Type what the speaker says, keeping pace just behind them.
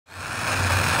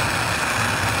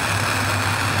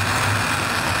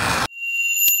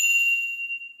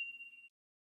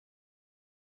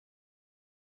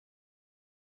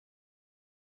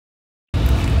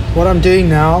What I'm doing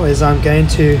now is I'm going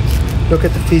to look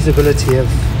at the feasibility of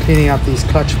cleaning up these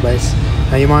clutch plates.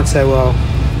 Now you might say, well,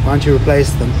 why don't you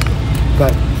replace them?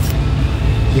 But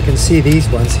you can see these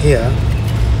ones here,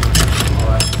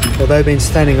 although they've been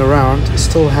standing around,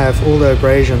 still have all the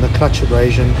abrasion, the clutch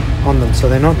abrasion on them, so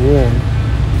they're not worn.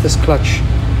 This clutch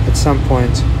at some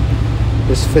point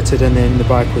was fitted and then the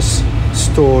bike was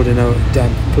stored in a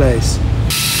damp place.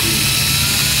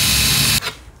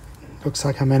 Looks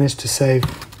like I managed to save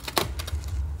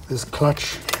this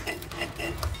clutch.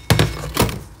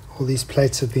 All these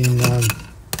plates have been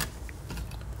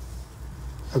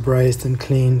abrased and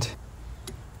cleaned.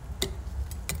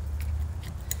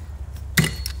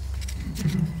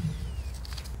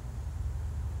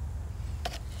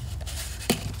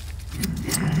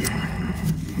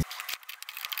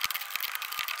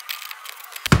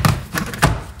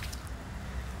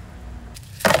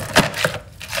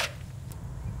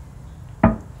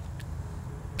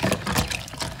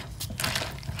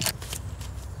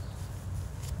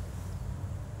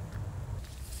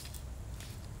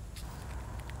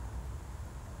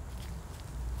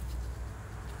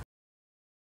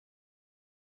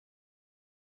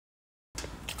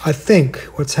 I think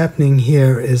what's happening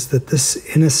here is that this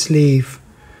inner sleeve,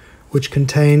 which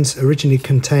originally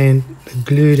contained a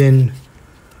glued-in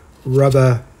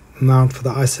rubber mount for the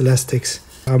isoelastics,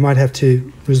 I might have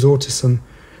to resort to some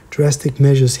drastic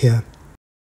measures here.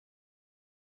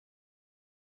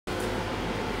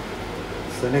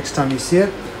 So next time you see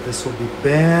it, this will be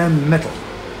bare metal.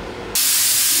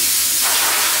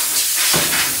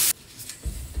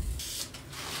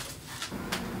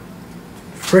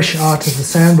 Fresh out of the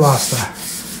sandblaster.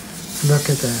 Look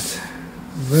at that.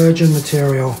 Virgin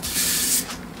material.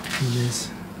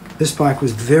 This bike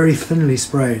was very thinly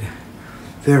sprayed.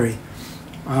 Very.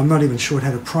 I'm not even sure it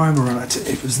had a primer on it.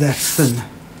 It was that thin.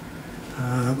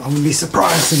 I wouldn't be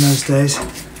surprised in those days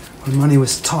when money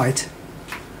was tight.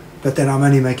 But then I'm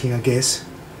only making a guess.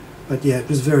 But yeah, it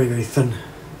was very, very thin.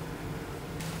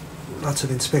 Lots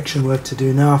of inspection work to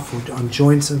do now on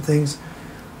joints and things.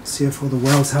 See if all the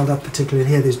welds held up, particularly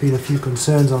here. There's been a few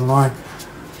concerns online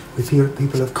where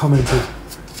people have commented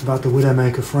about the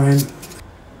Widowmaker frame.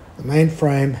 The main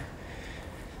frame,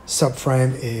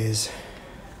 subframe is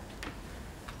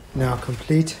now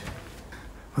complete.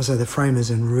 I say the frame is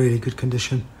in really good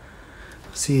condition.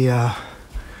 See the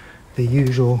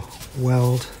usual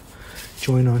weld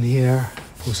joint on here.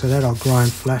 Also that I'll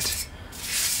grind flat.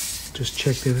 Just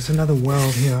check, there was another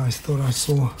weld here I thought I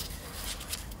saw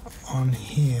on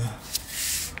here.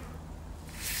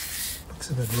 Looks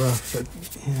a bit rough, but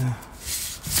yeah.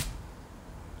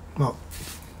 Well,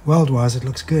 weld wise it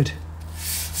looks good.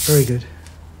 Very good.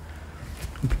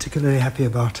 I'm particularly happy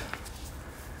about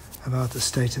the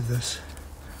state of this.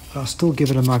 But I'll still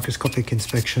give it a microscopic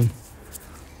inspection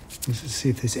just to see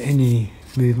if there's any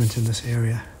movement in this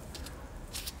area.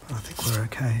 But I think we're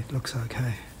okay. It looks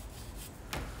okay.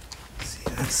 See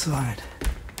that side.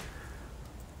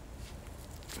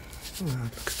 Oh,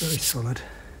 it looks very solid.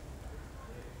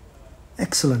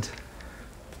 Excellent.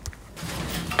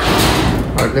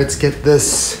 Alright, let's get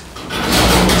this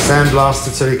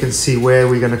sandblasted so you can see where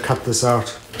we're going to cut this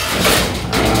out.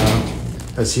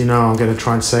 As you know, I'm going to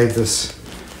try and save this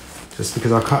just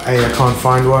because I can't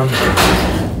find one.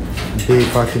 And B,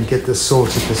 if I can get this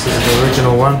sorted, this is the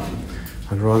original one.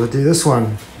 I'd rather do this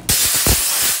one.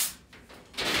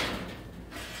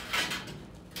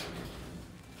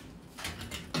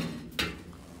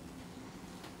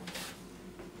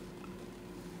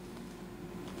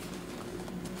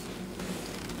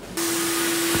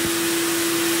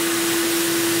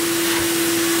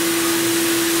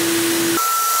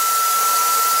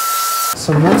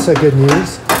 Some not so good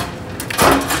news.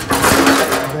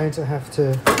 I'm going to have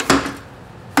to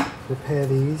repair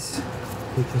these.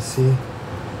 You can see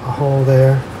a hole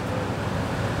there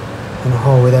and a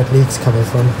hole where that leak's coming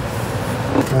from.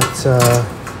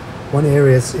 But one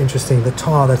area is interesting. The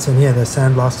tar that's in here, the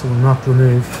sandblaster will not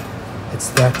remove.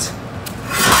 It's that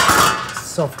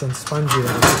soft and spongy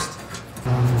that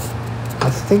I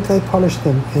think they polished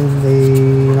them in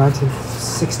the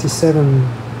 1967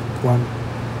 one.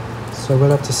 So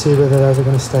we'll have to see whether those are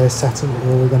going to stay as satin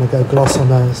or we're going to go gloss on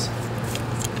those.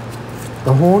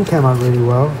 The horn came out really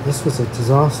well. This was a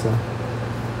disaster.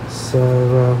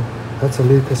 So that's a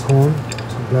Lucas horn.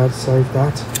 So I'm glad to save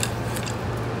that.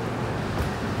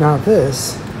 Now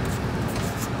this,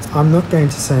 I'm not going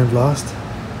to sandblast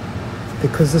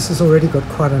because this has already got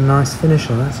quite a nice finish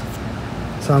on it.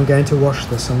 So I'm going to wash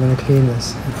this. I'm going to clean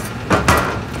this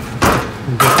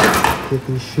and get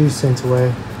these shoes sent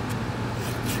away.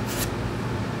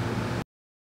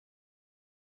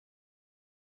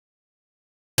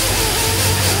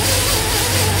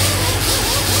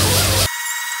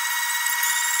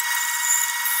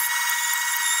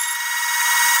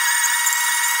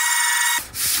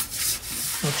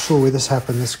 sure where this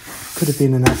happened. This could have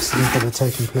been an accident that had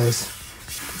taken place.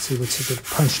 You can see what's a bit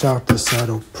punched out this side,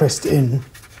 or pressed in,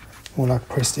 more like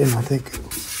pressed in, I think.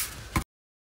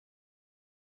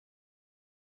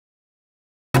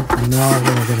 And now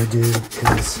what I'm going to do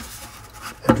is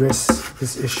address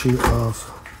this issue of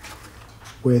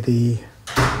where the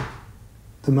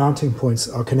mounting points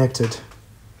are connected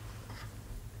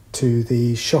to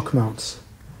the shock mounts.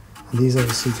 And these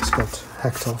obviously just got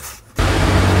hacked off.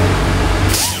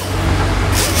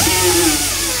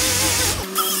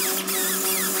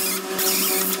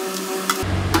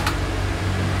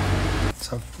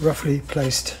 So I've roughly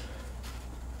placed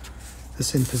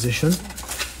this in position,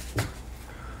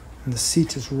 and the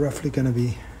seat is roughly going to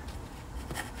be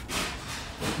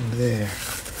there.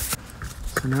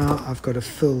 So now I've got to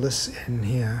fill this in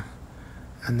here,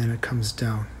 and then it comes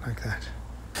down like that.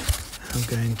 I'm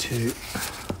going to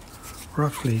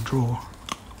roughly draw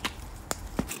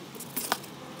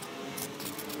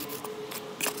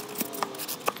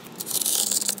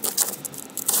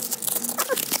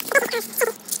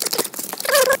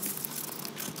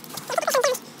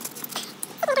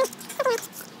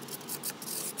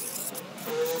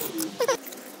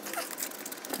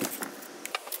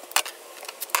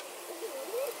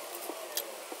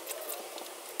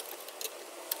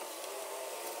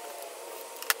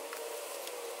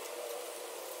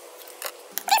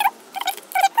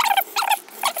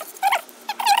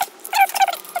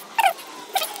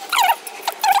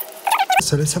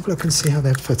So let's have a look and see how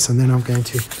that fits, and then I'm going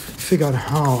to figure out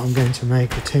how I'm going to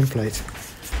make a template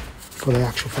for the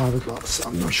actual fiberglass.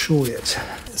 I'm not sure yet.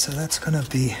 So that's going to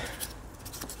be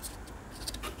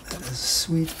as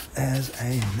sweet as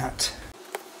a nut.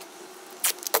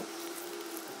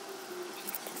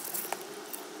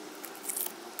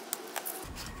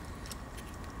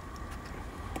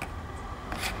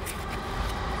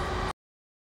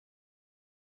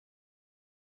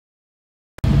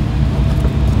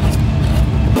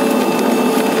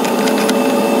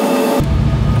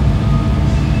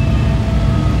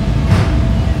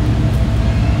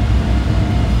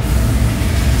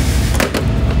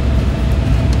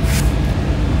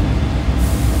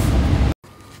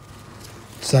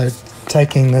 So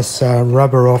taking this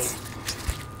rubber off,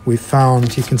 we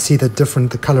found, you can see the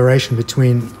coloration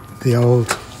between the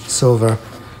old silver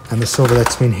and the silver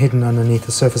that's been hidden underneath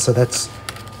the surface. So that's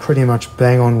pretty much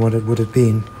bang on what it would have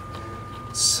been.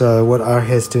 So what our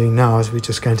hair's doing now is we're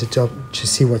just going to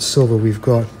see what silver we've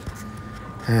got.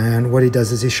 And what he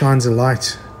does is he shines a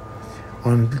light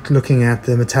on looking at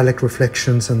the metallic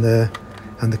reflections and the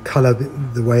color,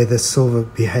 the way the silver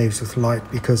behaves with light,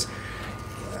 because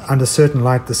under certain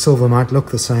light the silver might look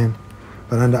the same,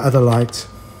 but under other light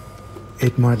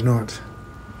it might not.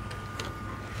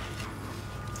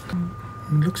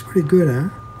 It looks pretty good, eh?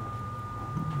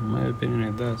 In my opinion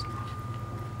it does.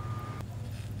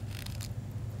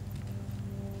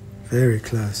 Very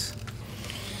close.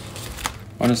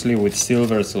 Honestly, with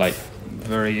silvers, like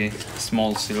very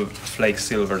small flake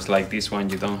silvers like this one,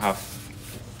 you don't have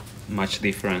much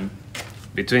different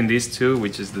between these two,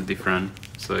 which is the different.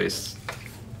 So it's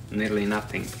nearly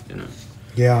nothing, you know.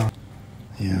 Yeah.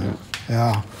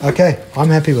 Okay, I'm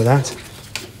happy with that.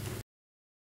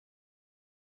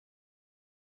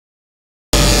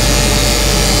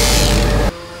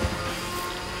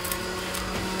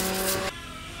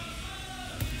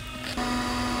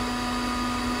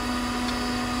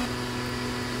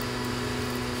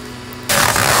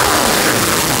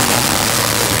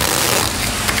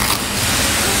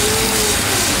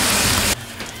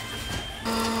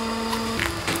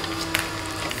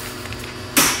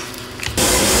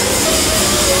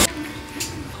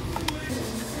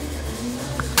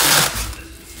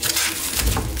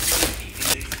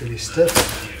 Really stiff.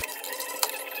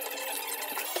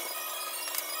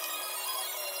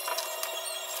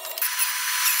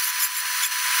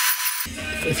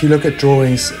 If you look at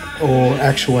drawings or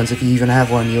actual ones, if you even have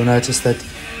one, you'll notice that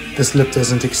this lip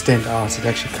doesn't extend out, it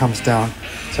actually comes down.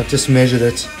 So I've just measured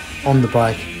it on the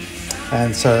bike,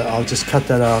 and so I'll just cut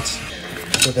that out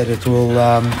so that it will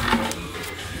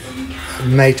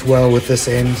mate well with this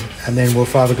end, and then we'll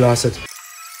fiberglass it.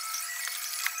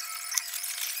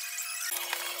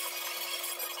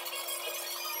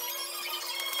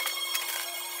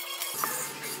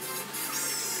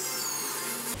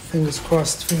 Fingers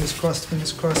crossed, fingers crossed,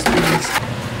 fingers crossed, fingers.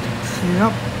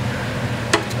 Yep.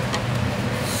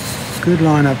 Good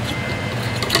lineup.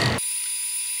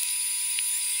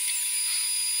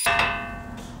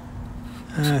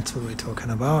 That's what we're talking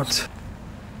about.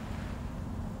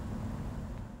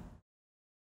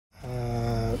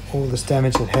 All this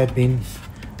damage that had been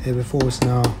there before is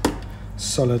now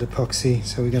solid epoxy,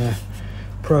 so we're going to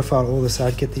profile all this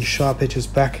out, get these sharp edges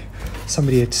back.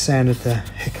 Somebody had sanded the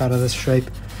heck out of this shape,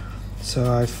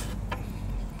 so I've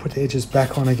put the edges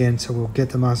back on again, so we'll get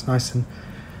them out nice and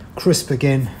crisp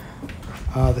again.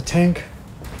 The tank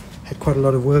had quite a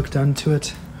lot of work done to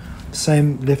it.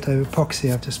 Same leftover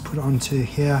epoxy I've just put onto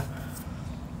here.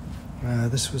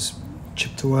 This was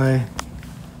chipped away.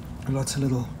 Lots of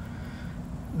little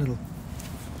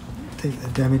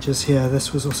damages here.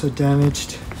 This was also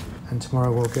damaged, and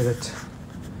tomorrow we'll get it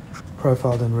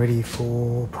profiled and ready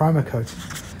for primer coat.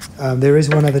 There is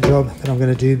one other job that I'm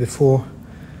going to do before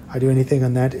I do anything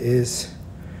on that, is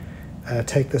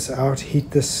take this out,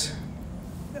 heat this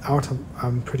out.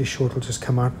 I'm pretty sure it'll just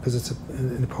come out because it's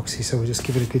an epoxy, so we'll just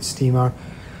give it a good steam out,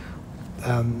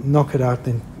 knock it out,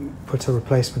 then put a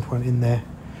replacement one in there,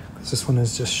 because this one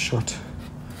is just shot.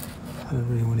 I don't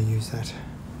really want to use that.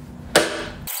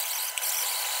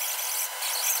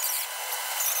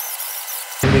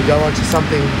 When we go onto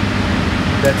something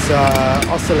that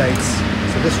oscillates,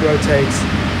 so this rotates,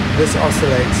 this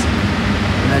oscillates,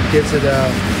 and that gives it a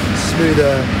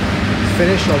smoother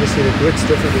finish. Obviously the grit's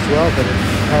different as well, but it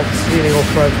helps cleaning off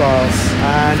profiles.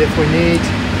 And if we need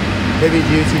heavy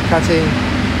duty cutting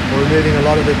or removing a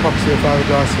lot of the epoxy or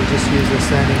fiberglass, we'll just use a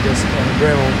sanding disc on a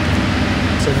Dremel.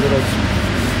 Some little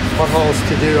potholes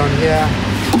to do on here.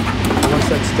 Once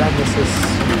that's done, this is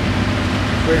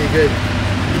pretty good,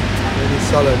 really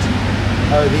solid.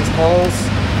 Oh, these holes,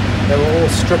 they were all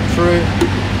stripped through,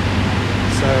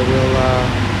 so we'll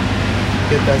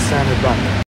get those sanded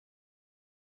back.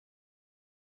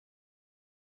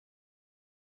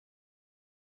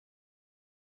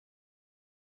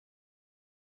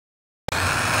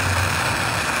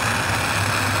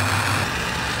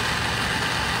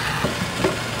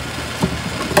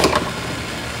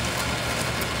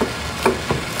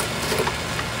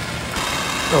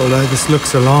 Although this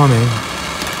looks alarming,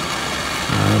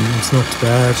 it's not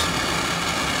bad.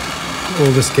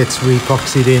 All this gets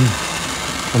re-epoxied in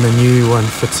and a new one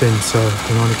fits in, so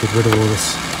we want to get rid of all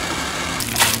this.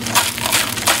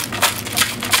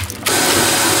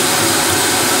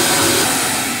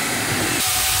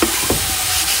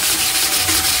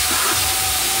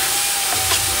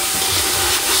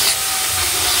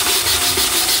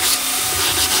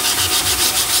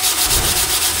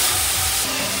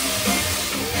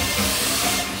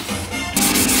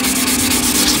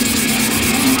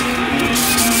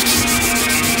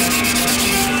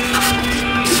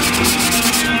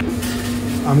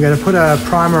 I'm going to put a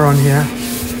primer on here.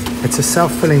 It's a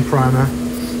self-filling primer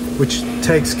which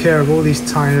takes care of all these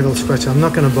tiny little scratches. I'm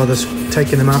not going to bother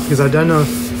taking them out because I don't know,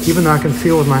 even though I can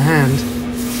feel with my hand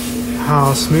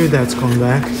how smooth that's gone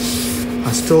back,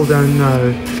 I still don't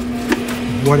know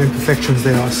what imperfections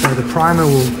there are. So the primer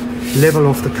will level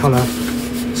off the color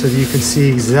so that you can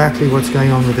see exactly what's going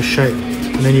on with the shape.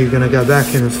 And then you're going to go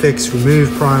back in and fix,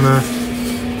 remove primer,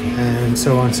 and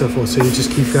so on and so forth. So you just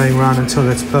keep going around until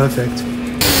it's perfect.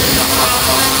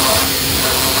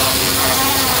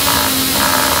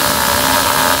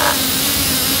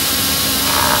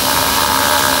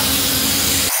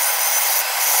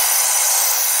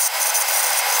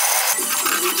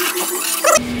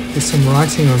 There's some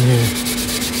writing on here.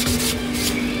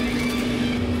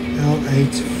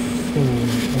 L84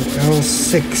 or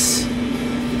L64.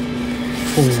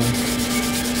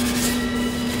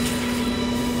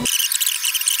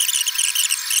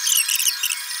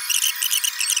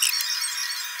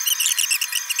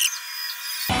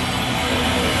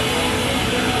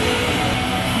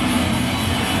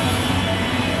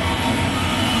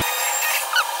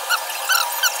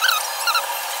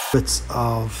 Bits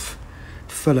of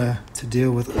filler to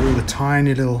deal with all the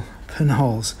tiny little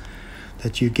pinholes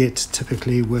that you get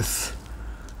typically with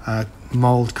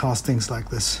mold castings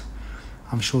like this.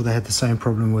 I'm sure they had the same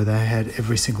problem where they had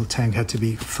every single tank had to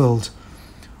be filled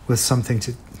with something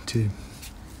to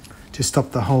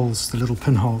stop the holes, the little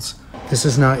pinholes. This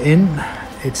is now in.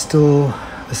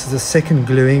 This is the second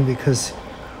gluing because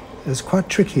it was quite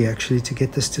tricky actually to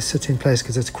get this to sit in place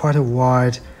because it's quite a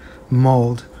wide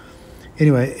mold.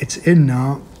 Anyway, it's in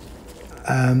now.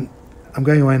 I'm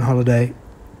going away on holiday,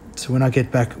 so when I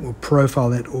get back we'll profile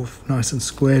that off nice and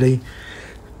squarely,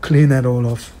 clean that all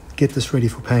off, get this ready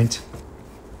for paint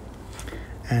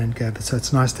and go. But so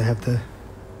it's nice to have the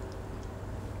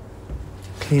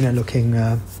cleaner looking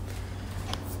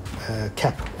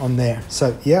cap on there.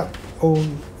 So yeah, all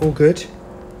good.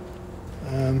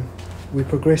 We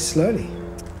progress slowly,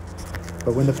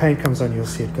 but when the paint comes on you'll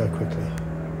see it go quickly.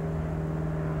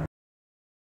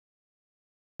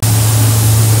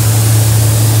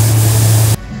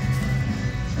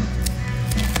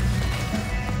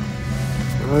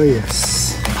 Oh yes.